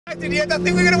Idiot, I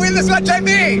think we're gonna win this one,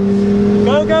 JP!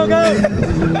 Go, go, go!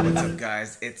 What's up,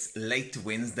 guys? It's late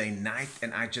Wednesday night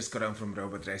and I just got home from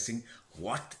Robot Racing.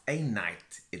 What a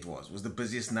night it was. It was the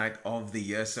busiest night of the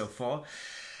year so far.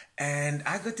 And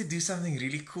I got to do something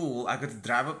really cool. I got to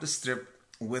drive up the strip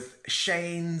with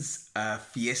Shane's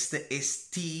Fiesta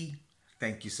ST.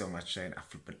 Thank you so much, Shane. I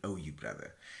flippin' owe you,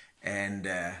 brother. And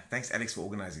thanks, Alex, for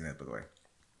organizing that, by the way.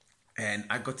 And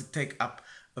I got to take up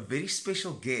a very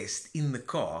special guest in the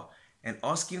car and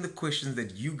ask him the questions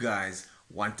that you guys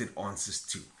wanted answers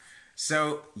to.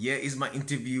 So here is my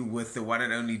interview with the one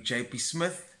and only JP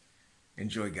Smith.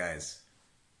 Enjoy, guys.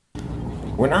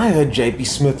 When I heard JP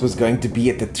Smith was going to be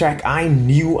at the track, I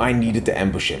knew I needed to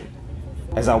ambush him.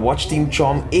 As I watched him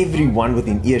charm everyone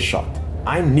within earshot,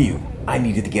 I knew I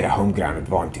needed to get a home ground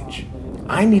advantage.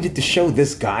 I needed to show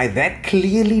this guy that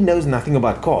clearly knows nothing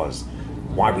about cars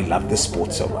why we love this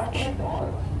sport so much.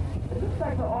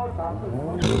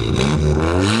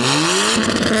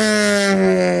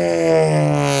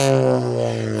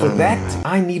 For that,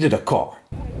 I needed a car.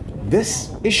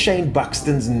 This is Shane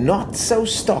Buxton's not so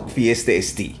stock Fiesta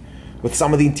ST. With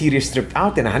some of the interior stripped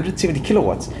out and 170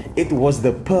 kilowatts, it was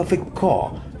the perfect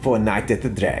car for a night at the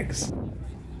drags.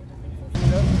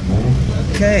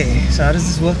 Okay, so how does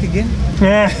this work again?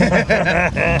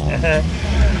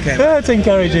 Okay. That's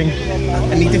encouraging.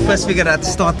 I need to first figure out how to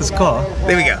start this car.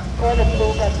 There we go.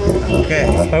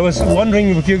 Okay. I was wondering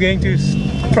if you're going to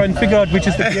try and figure out which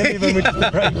is the gear lever and which is the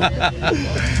brake.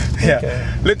 Yeah. Okay.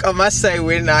 Look, I must say,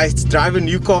 when I drive a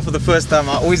new car for the first time,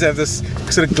 I always have this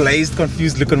sort of glazed,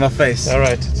 confused look on my face. All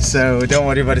right. So don't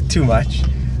worry about it too much.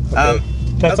 Okay.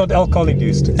 That's not alcohol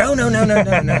induced. No.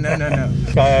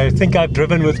 I think I've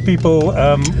driven with people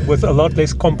with a lot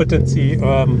less competency.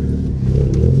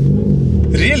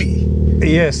 Really?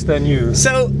 Yes, than you.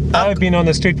 So I've been on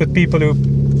the street with people who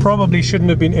probably shouldn't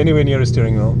have been anywhere near a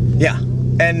steering wheel. Yeah,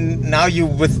 and now you're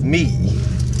with me.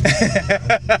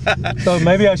 So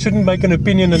maybe I shouldn't make an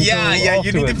opinion until afterwards.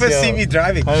 You need to first see me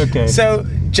driving. Okay. So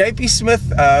JP Smith,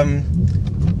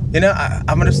 you know,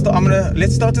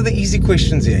 let's start with the easy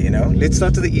questions here. You know, let's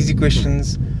start with the easy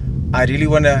questions. I really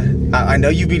wanna. I know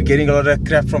you've been getting a lot of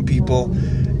crap from people,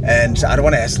 and so I don't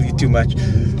want to hassle you too much.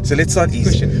 So let's start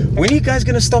easy. When are you guys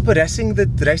going to stop harassing the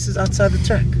races outside the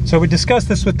track? So we discussed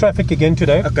this with traffic again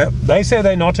today. Okay. They say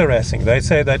they're not harassing. They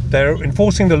say that they're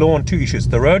enforcing the law on two issues: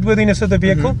 the roadworthiness of the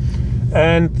vehicle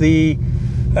and the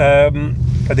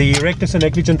reckless and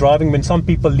negligent driving when some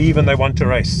people leave and they want to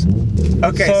race.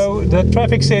 Okay. So the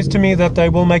traffic says to me that they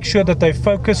will make sure that they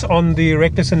focus on the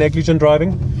reckless and negligent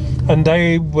driving, and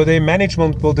they, with their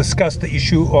management, will discuss the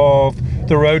issue of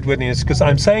the roadworthiness, because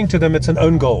I'm saying to them it's an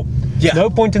own goal. Yeah. No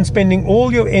point in spending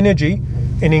all your energy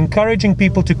in encouraging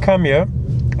people to come here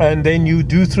and then you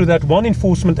do through that one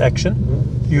enforcement action,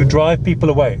 you drive people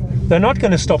away. They're not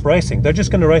going to stop racing. They're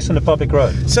just going to race on a public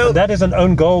road. So and that is an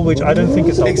own goal, which I don't think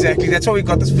is helpful. Exactly. That's why we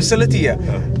got this facility here.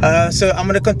 So I'm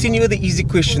going to continue with the easy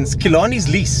questions. Killarney's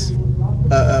lease.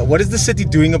 What is the city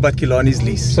doing about Killarney's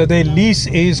lease? So their lease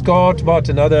is got about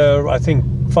another, I think,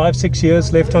 5-6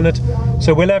 years left on it.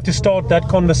 So we'll have to start that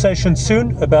conversation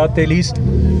soon about their lease.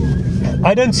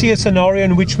 I don't see a scenario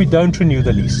in which we don't renew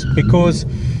the lease, because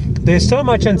there's so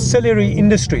much ancillary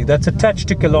industry that's attached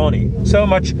to Killarney. So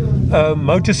much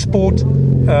motorsport,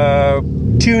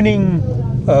 tuning,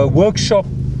 workshop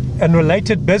and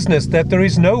related business that there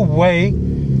is no way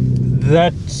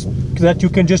that you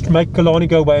can just make Killarney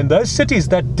go away. And those cities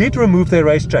that did remove their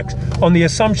racetracks on the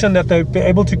assumption that they'd be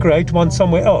able to create one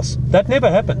somewhere else, that never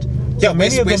happened. Yeah, So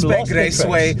many of them Westpac lost their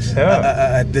Raceway,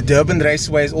 tracks. the Durban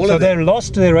Raceways, all So of them. they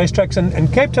lost their racetracks,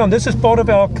 and Cape Town, this is part of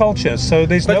our culture, so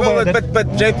there's no way that But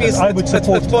JP,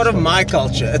 it's part of my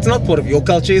culture. It's not part of your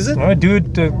culture, is it? I do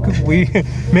it.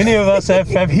 Many of us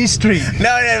have history.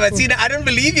 No, but see, I don't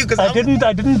believe you, because I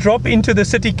didn't drop into the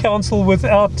city council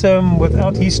without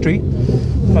history.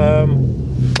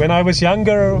 When I was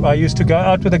younger, I used to go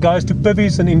out with the guys to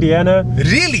Pivies in Indiana.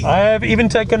 Really? I have even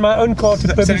taken my own car to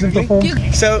Pivies and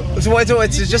performed. So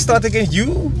just start again.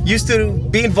 You used to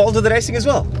be involved with the racing as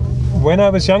well? When I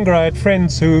was younger, I had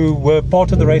friends who were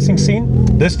part of the racing scene.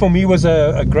 This for me was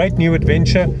a great new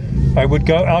adventure. I would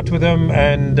go out with them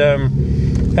and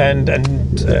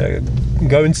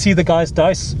go and see the guys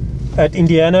dice at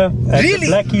Indiana, at Really? the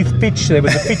Blackheath pitch. There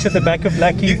was a pitch at the back of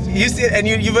Blackheath.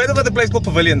 You've heard about the place called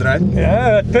Pavilion, right?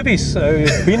 Yeah, at Pivies.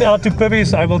 Been out to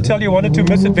Pivies. I will tell you one or two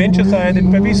misadventures I had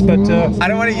in Pivies, but I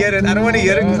don't want to hear it. I don't want to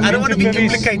hear it, 'cause I don't want to be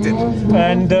Pivies. duplicated.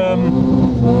 And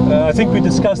I think we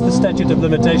discussed the statute of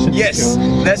limitations. Yes,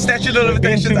 that statute of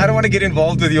limitations. I don't want to get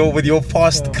involved with your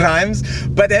past crimes,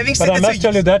 but having said But I that, must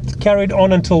tell you that carried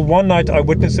on until one night I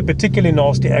witnessed a particularly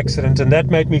nasty accident, and that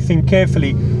made me think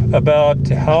carefully about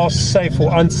how safe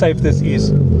or unsafe this is,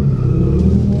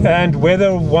 and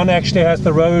whether one actually has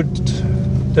the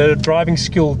driving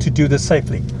skill to do this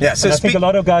safely. Yeah, so and I think a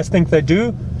lot of guys think they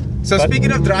do. So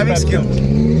speaking of driving skills,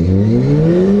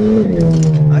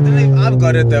 I don't know if I've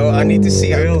got it though. I need to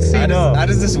see. We'll see now. How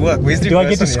does this work? Where's the Do I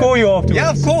get to person score here? you afterwards? Yeah,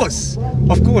 of course.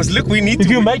 Of course. Look, we need If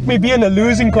to. you make me be in a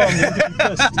losing car, I'm going to be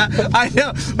pissed. I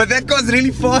know, but that car's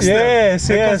really fast. Yes,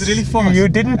 that car's yes. really fast. You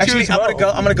didn't Actually, choose I'm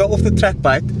well. gonna go off the track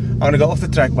bite. I'm gonna go off the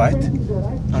track bite.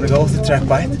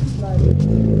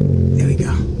 There we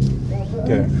go.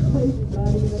 Okay.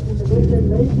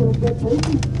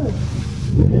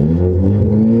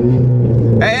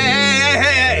 Hey!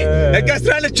 That guy's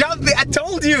trying to jump me. I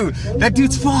told you. That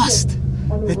dude's fast.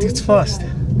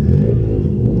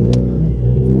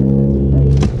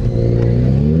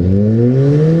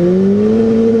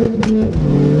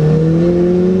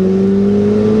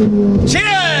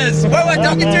 Cheers! Wait,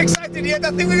 don't get too excited yet.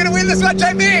 I think we're gonna win this one,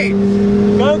 JB.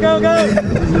 Go, go, go!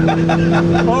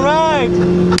 All right.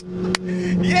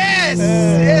 Yes,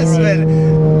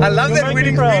 man. I love that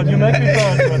winning proud. streak. You make me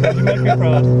proud, brother. You make me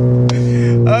proud.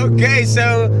 Okay,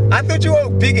 so I thought you were a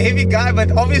big, heavy guy,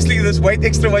 but obviously this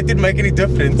extra weight didn't make any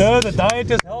difference. No, the diet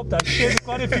has helped. I've shed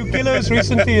quite a few kilos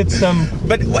recently. It's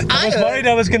But what I was worried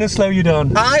I was going to slow you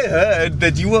down. I heard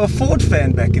that you were a Ford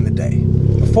fan back in the day.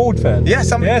 A Ford fan. Yeah,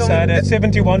 somebody Yes, told I had me a that.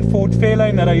 71 Ford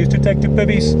Fairlane that I used to take to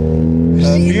Pibbies.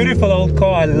 A beautiful old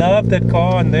car. I loved that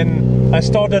car, and then I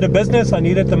started a business. I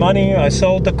needed the money. I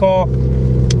sold the car.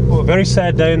 A very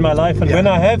sad day in my life, and when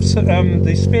I have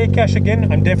the spare cash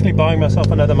again, I'm definitely buying myself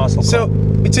another muscle car. So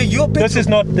you're This is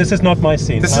not my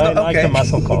scene. I like the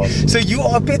muscle cars. So you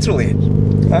are a petrol head.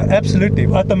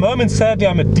 Absolutely. At the moment, sadly,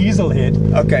 I'm a diesel head.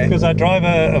 Okay. Because I drive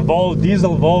a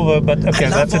diesel Volvo, but okay,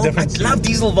 that's a different I love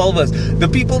diesel Volvos. The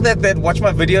people that watch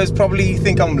my videos probably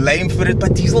think I'm lame for it,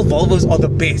 but diesel Volvos are the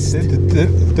best.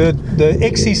 The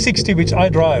XC60, which I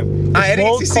drive. I had an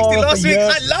XC60 last week.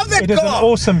 I love that car. It is an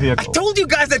awesome vehicle. I told you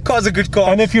guys that car's a good car.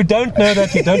 And if you don't know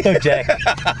that, you don't know jack.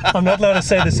 I'm not allowed to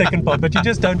say the second part, but you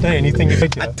just don't know anything.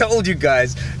 I told you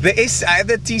guys. I had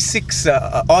the T6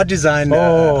 R Design.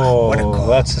 What a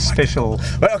car. That's a special.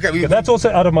 Well, okay, that's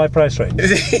also out of my price range.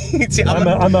 See, I'm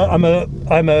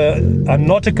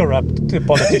not a corrupt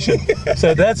politician,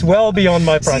 so that's well beyond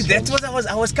my price. See, that's what I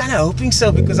was kind of hoping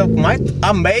so, because I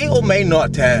may or may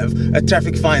not have a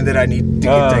traffic fine that I need to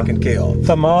get taken care of.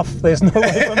 There's no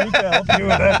way for me to help you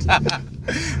with that.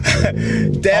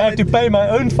 I have to pay my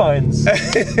own fines,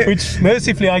 which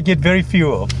mercifully I get very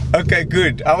few of. Okay,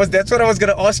 good. That's what I was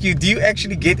going to ask you. Do you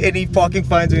actually get any parking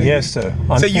fines? Yes, sir.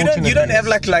 So you don't have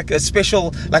like a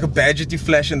special, like a badge that you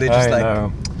flash and they're just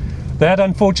No. That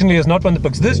unfortunately is not one of the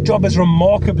perks. This job has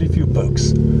remarkably few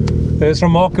perks. There's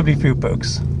remarkably few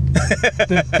perks.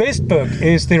 The best perk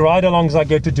is the ride-alongs I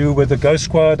get to do with the Ghost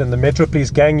Squad and the Metro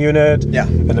Police Gang Unit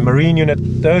and the Marine Unit.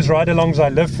 Those ride-alongs I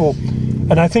live for.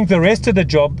 And I think the rest of the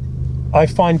job I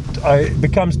find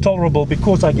becomes tolerable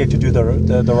because I get to do the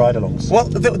ride-alongs. Well,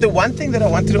 the one thing that I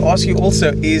wanted to ask you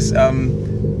also is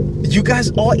you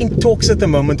guys are in talks at the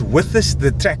moment with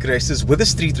the track races, with the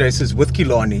street races, with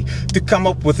Killarney to come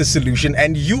up with a solution,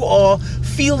 and you are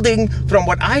fielding, from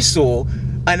what I saw,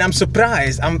 and I'm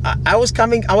surprised. I was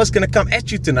going to come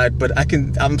at you tonight, but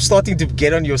I'm starting to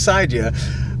get on your side here.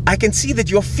 I can see that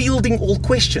you're fielding all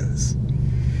questions.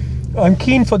 I'm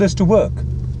keen for this to work.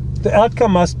 The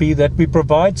outcome must be that we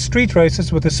provide street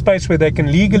racers with a space where they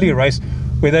can legally race,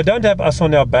 where they don't have us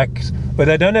on our backs, where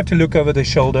they don't have to look over their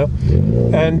shoulder.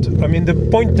 And I mean, the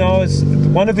point now is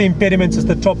one of the impediments is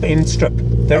the top end strip.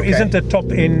 There isn't a top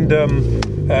end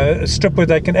strip where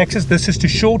they can access. This is too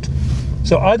short.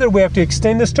 So either we have to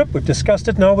extend the strip, we've discussed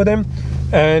it now with them,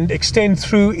 and extend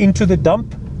through into the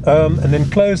dump, and then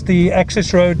close the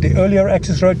access road, the earlier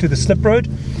access road to the slip road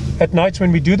at nights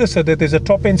when we do this, so that there's a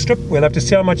top end strip. We'll have to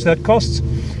see how much that costs.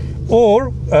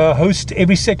 Or host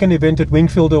every second event at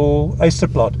Wingfield or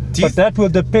Oysterplaat. But that will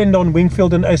depend on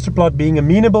Wingfield and Oysterplaat being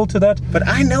amenable to that. But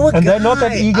I know a guy. And they're not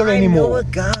that eager anymore. I know a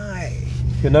guy.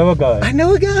 You know a guy? I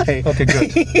know a guy. Okay,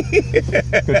 good.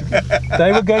 Good.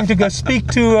 They were going to go speak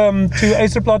to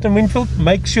Oysterplaat and Wingfield.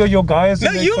 Make sure your guy is.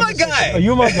 No, you're my guy. Oh,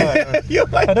 you're my guy. You're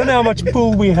my I don't know how much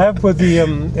pull we have with the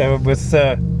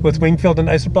with Wingfield and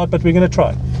Oysterplaat, but we're going to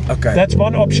try. Okay. That's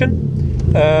one option.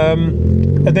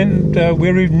 And then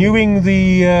we're renewing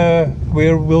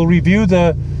we'll review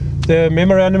the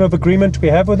memorandum of agreement we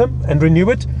have with them and renew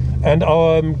it.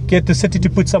 and get the city to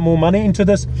put some more money into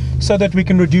this so that we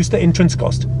can reduce the entrance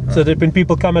cost. So that when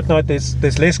people come at night,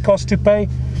 there's less cost to pay.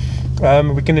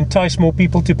 We can entice more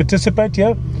people to participate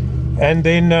here. And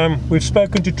then we've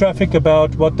spoken to traffic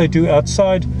about what they do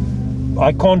outside.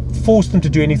 I can't force them to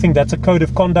do anything. That's a code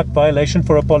of conduct violation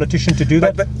for a politician to do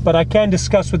that. But I can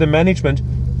discuss with the management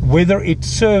whether it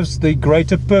serves the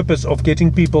greater purpose of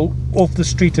getting people off the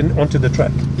street and onto the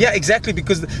track. Yeah, exactly,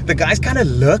 because the guys kind of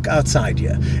lurk outside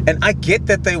here. And I get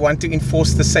that they want to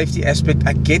enforce the safety aspect.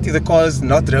 I get the car is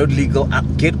not road legal. I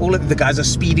get all of the guys are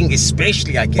speeding,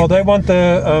 especially. I get Well, they want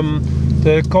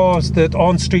the cars that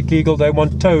aren't street legal, they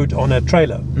want towed on a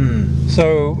trailer.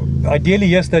 So ideally,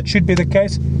 yes, that should be the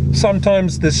case.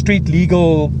 Sometimes the street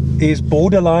legal is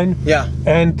borderline. Yeah.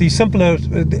 And the simpler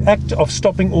the act of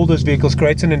stopping all those vehicles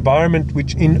creates an environment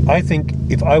which, I think,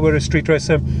 if I were a street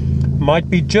racer, might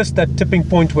be just that tipping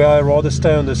point where I rather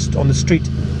stay on the street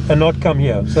and not come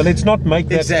here. So let's not make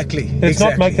that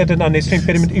not make that an unnecessary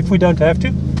impediment if we don't have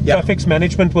to. Yeah. Traffic's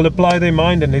management will apply their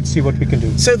mind, and let's see what we can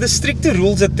do. So the stricter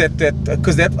rules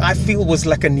because that I feel was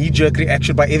like a knee-jerk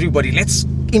reaction by everybody. Let's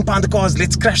impound the cars,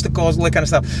 let's crash the cars, all that kind of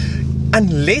stuff.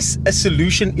 Unless a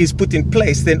solution is put in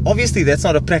place, then obviously that's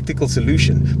not a practical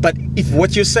solution. But if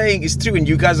what you're saying is true and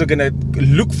you guys are going to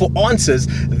look for answers,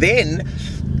 then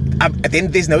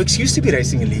there's no excuse to be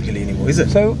racing illegally anymore, is it?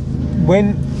 So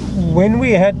when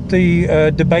we had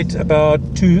the debate about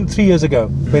 2-3 years ago,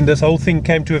 when this whole thing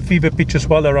came to a fever pitch as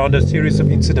well around a series of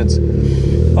incidents,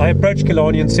 I approached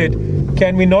Killarney and said,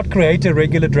 can we not create a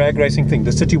regular drag racing thing?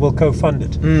 The city will co-fund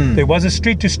it. There was a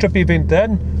street to strip event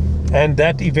then, and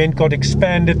that event got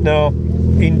expanded now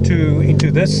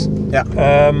into this. Yeah.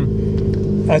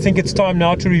 I think it's time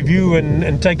now to review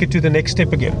and take it to the next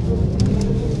step again.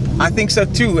 I think so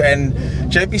too. And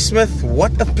JP Smith,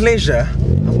 what a pleasure.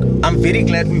 I'm very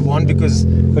glad we won because...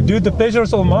 But dude, the pleasure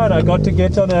is all mine. I got to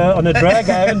get on a drag.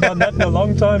 I haven't done that in a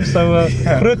long time. So,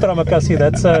 groot Ramakasi,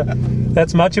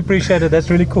 that's much appreciated. That's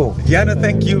really cool. Yeah, no,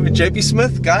 thank you. JP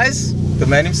Smith, guys, the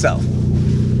man himself.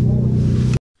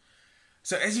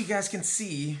 So as you guys can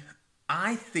see,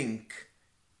 I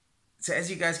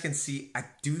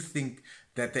do think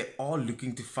that they are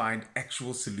looking to find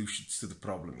actual solutions to the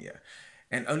problem here.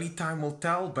 And only time will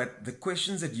tell, but the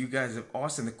questions that you guys have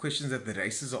asked and the questions that the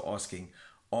racers are asking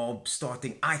are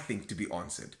starting, I think, to be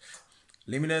answered.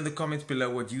 Let me know in the comments below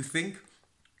what you think.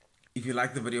 If you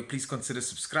like the video, please consider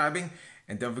subscribing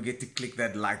and don't forget to click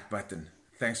that like button.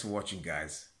 Thanks for watching,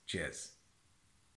 guys. Cheers.